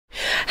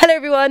Hello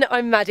everyone,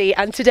 I'm Maddie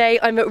and today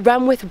I'm at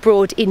Ranworth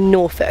Broad in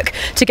Norfolk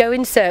to go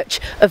in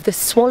search of the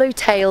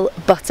swallowtail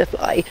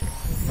butterfly.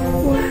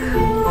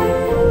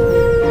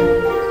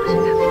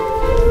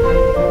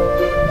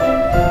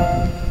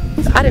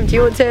 Adam, do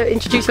you want to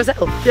introduce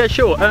yourself? Yeah,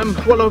 sure.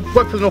 Well, I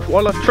work for the Norfolk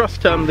Wildlife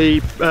Trust. I'm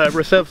the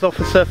reserves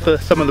officer for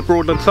some of the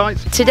Broadland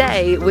sites.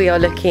 Today we are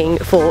looking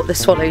for the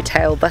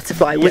swallowtail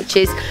butterfly, which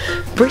is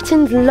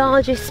Britain's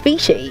largest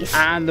species.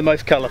 And the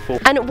most colourful.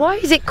 And why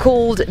is it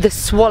called the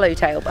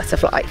swallowtail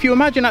butterfly? If you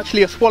imagine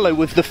actually a swallow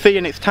with the fee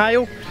in its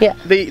tail, yeah,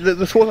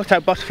 the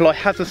swallowtail butterfly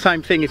has the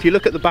same thing. If you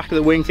look at the back of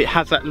the wings, it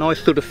has that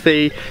nice sort of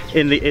fee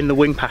in the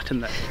wing pattern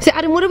there. So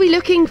Adam, what are we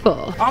looking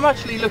for? I'm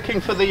actually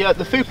looking for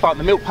the food plant,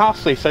 the milk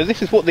parsley. So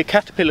this is what the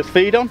caterpillars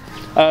feed on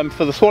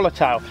for the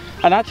swallowtail.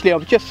 And actually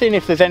I've just seen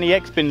if there's any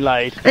eggs been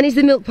laid. And is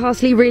the milk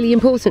parsley really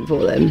important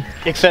for them?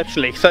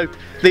 Exceptionally. So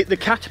the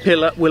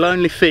caterpillar will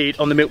only feed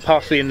on the milk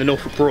parsley in the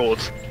Norfolk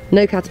Broads.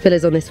 No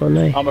caterpillars on this one,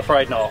 no? I'm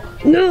afraid not.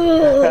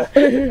 No!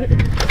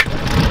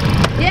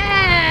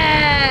 Yeah!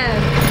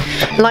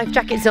 Life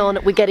jackets on,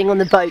 we're getting on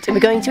the boat and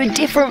we're going to a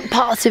different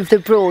part of the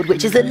Broad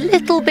which is a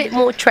little bit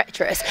more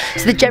treacherous,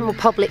 so the general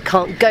public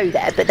can't go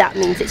there, but that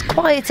means it's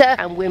quieter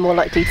and we're more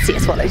likely to see a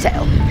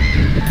swallowtail.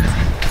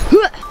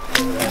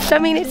 I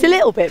mean, it's a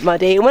little bit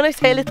muddy, and when I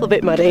say a little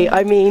bit muddy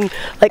I mean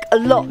like a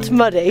lot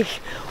muddy.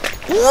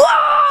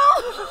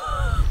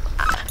 Whoa!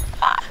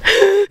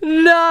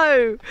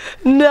 No!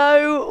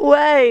 No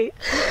way!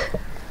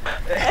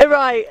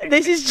 Right,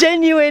 this is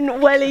genuine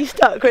welly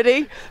stuck.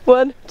 Ready?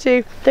 1,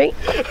 2, 3.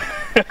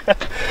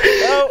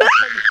 Oh.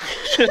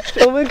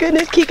 Oh my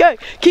goodness, keep going,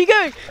 keep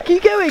going,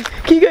 keep going,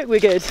 keep going, we're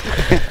good. So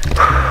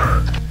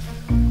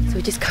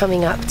we're just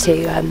coming up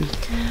to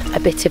a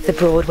bit of the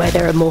Broad where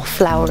there are more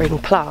flowering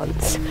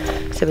plants.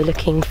 So we're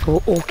looking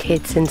for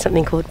orchids and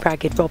something called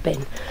ragged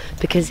robin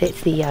because it's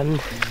the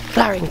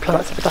flowering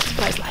plants that the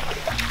butterflies like.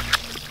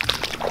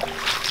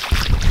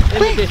 In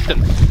the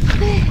distance.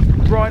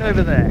 Right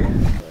over there.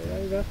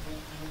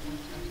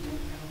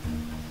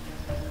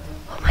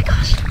 Oh my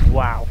gosh.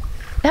 Wow.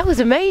 That was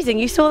amazing.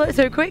 You saw that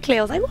so quickly.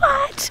 I was like,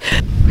 what?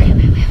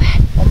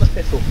 On the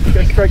thistle.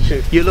 Go straight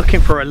to. You're looking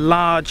for a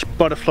large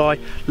butterfly,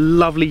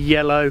 lovely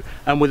yellow,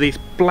 and with these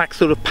black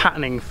sort of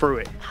patterning through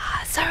it.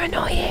 Ah, so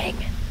annoying.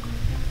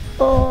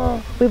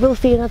 Oh, we will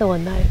see another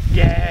one though.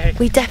 Yeah.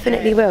 We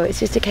definitely will. It's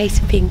just a case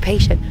of being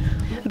patient.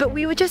 But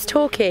we were just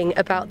talking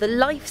about the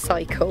life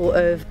cycle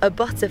of a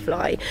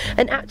butterfly,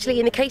 and actually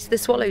in the case of the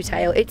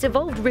swallowtail it's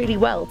evolved really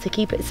well to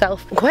keep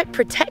itself quite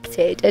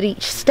protected at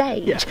each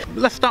stage. Yeah.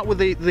 Let's start with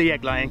the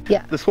egg laying.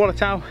 Yeah. The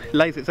swallowtail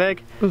lays its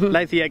egg,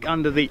 lays the egg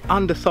under the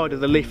underside of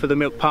the leaf of the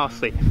milk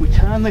parsley. If we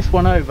turn this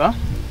one over,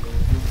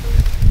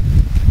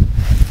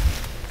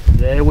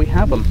 there we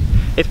have them.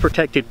 It's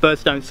protected,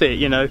 birds don't see it,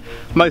 you know.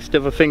 Most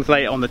of the things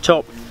lay it on the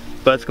top,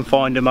 birds can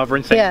find them, other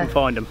insects can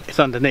find them. It's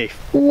underneath.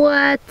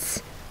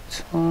 What?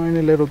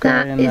 Tiny little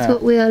guy in there. That is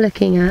what we are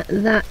looking at,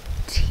 that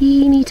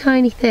teeny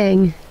tiny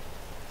thing.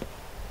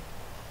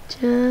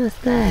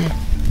 Just there.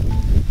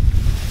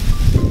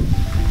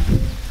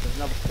 There's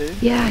another two.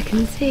 Yeah, I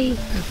can see.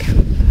 Oh,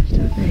 camouflaged,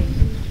 aren't they?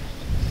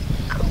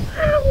 Oh,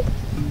 wow!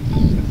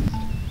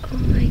 Oh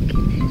my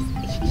goodness.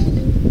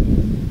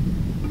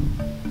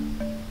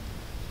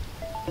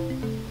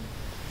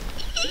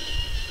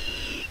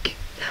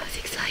 That was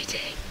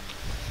exciting.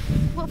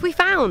 What have we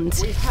found?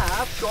 We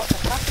have got a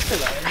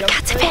caterpillar. A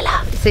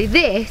caterpillar! So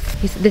this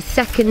is the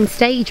second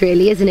stage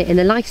really, isn't it, in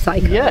the life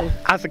cycle? Yeah.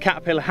 As the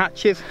caterpillar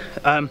hatches,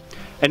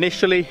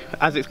 initially,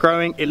 as it's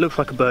growing, it looks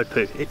like a bird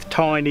poo. It's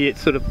tiny, it's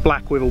sort of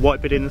black with a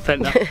white bit in the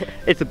centre.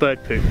 It's a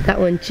bird poo. That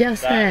one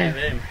just there. That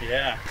is him,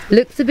 yeah.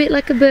 Looks a bit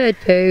like a bird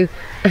poo,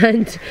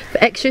 and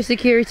for extra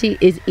security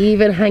is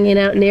even hanging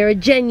out near a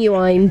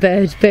genuine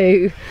bird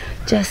poo.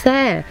 Just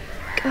there.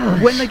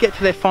 Gosh. When they get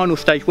to their final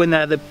stage, when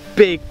they're the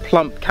big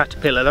plump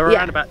caterpillar, they're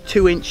around about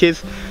 2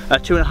 inches,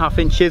 2.5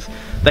 inches.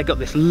 They've got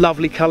this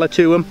lovely colour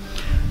to them.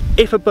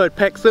 If a bird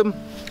pecks them,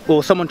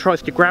 or someone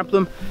tries to grab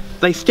them,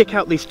 they stick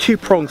out these 2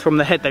 prongs from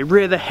the head. They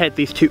rear their head,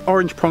 these 2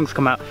 orange prongs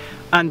come out.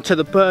 And to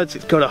the birds,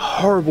 it's got a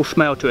horrible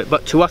smell to it,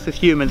 but to us as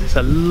humans, it's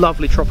a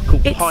lovely tropical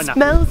pineapple. It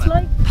smells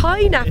like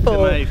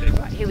pineapple. It's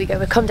amazing. Right, here we go.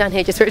 We'll come down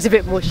here just where it's a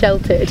bit more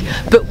sheltered.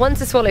 But once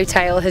the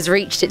swallowtail has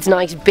reached its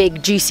nice,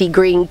 big, juicy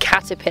green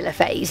caterpillar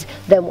phase,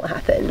 then what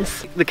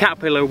happens? The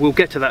caterpillar will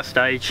get to that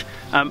stage,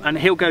 and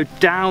he'll go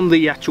down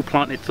the actual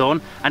plant it's on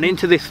and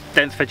into this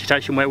dense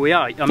vegetation where we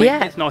are. I mean,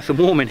 it's nice and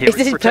warm in here.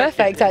 This is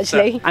perfect,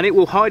 actually. And it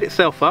will hide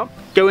itself up,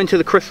 go into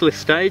the chrysalis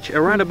stage,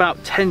 around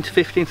about 10 to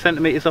 15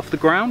 centimetres off the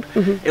ground.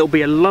 It'll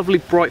be a lovely,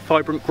 bright,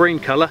 vibrant green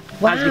colour.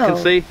 Wow. As you can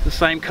see, the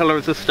same colour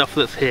as the stuff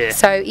that's here.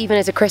 So even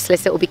as a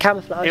chrysalis, it will be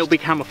camouflaged? It'll be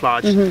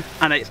camouflaged,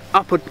 and it's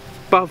upward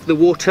above the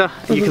water.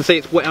 You can see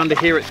it's wet under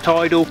here, it's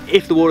tidal.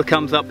 If the water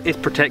comes up, it's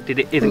protected,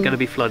 it isn't going to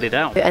be flooded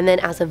out. And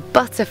then as a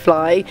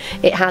butterfly,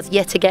 it has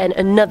yet again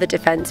another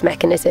defence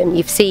mechanism.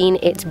 You've seen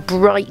it's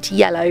bright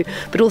yellow,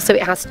 but also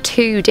it has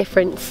two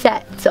different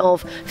sets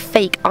of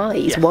fake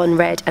eyes, one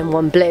red and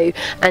one blue.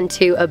 And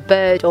to a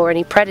bird or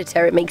any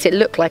predator, it makes it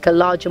look like a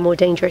larger, more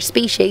dangerous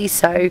species,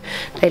 so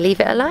they leave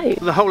it alone.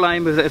 The whole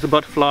aim of it as a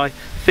butterfly,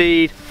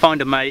 feed,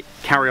 find a mate,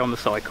 carry on the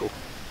cycle.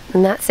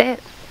 And that's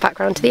it. Back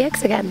round to the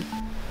eggs again.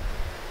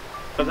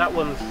 So that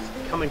one's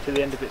coming to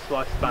the end of its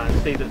lifespan.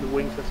 See that the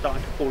wings are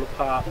starting to fall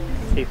apart.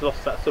 He's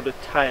lost that sort of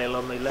tail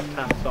on the left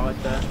hand side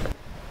there.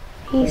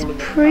 He's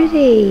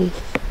pretty.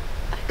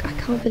 I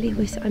can't believe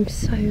I'm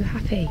so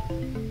happy.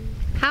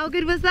 How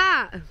good was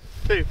that?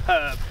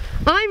 Superb.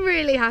 I'm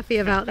really happy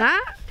about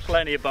that.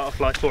 Plenty of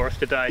butterflies for us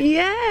today.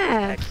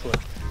 Yeah.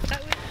 Excellent.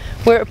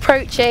 We're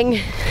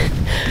approaching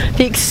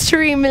the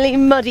extremely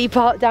muddy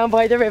part down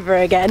by the river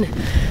again.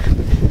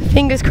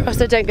 Fingers crossed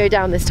I don't go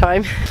down this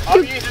time.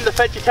 I'm using the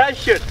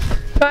vegetation.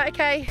 Right,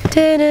 okay.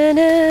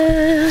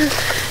 Da-na-na,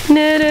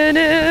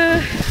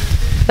 na-na-na.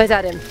 Where's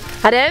Adam?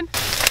 Adam?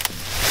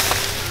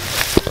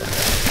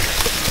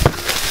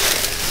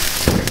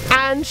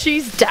 And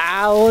she's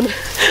down.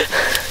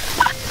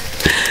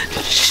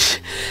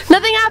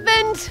 Nothing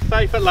happened.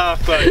 Safe at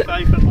last though,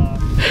 safe at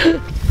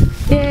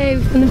last. Yay,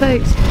 we're on the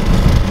boat.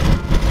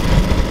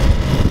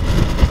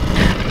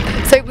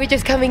 So we're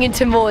just coming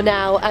into more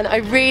now, and I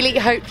really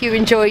hope you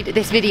enjoyed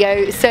this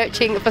video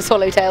searching for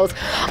swallowtails.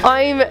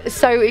 I'm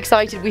so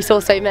excited we saw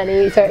so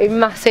many, so a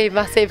massive,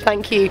 massive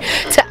thank you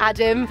to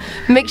Adam.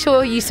 Make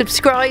sure you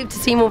subscribe to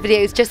see more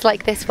videos just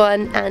like this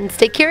one, and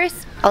stay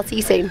curious. I'll see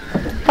you soon.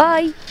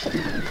 Bye.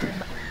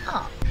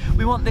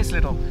 We want this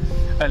little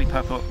early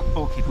purple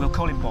orchid, we'll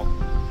call him Bob.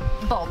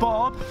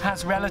 Bob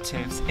has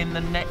relatives in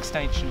the next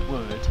ancient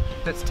wood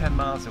that's 10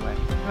 miles away.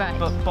 Right.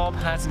 But Bob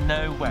has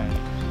no way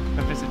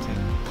of visiting.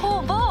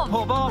 Poor Bob!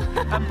 Poor Bob!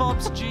 And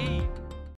Bob's gene.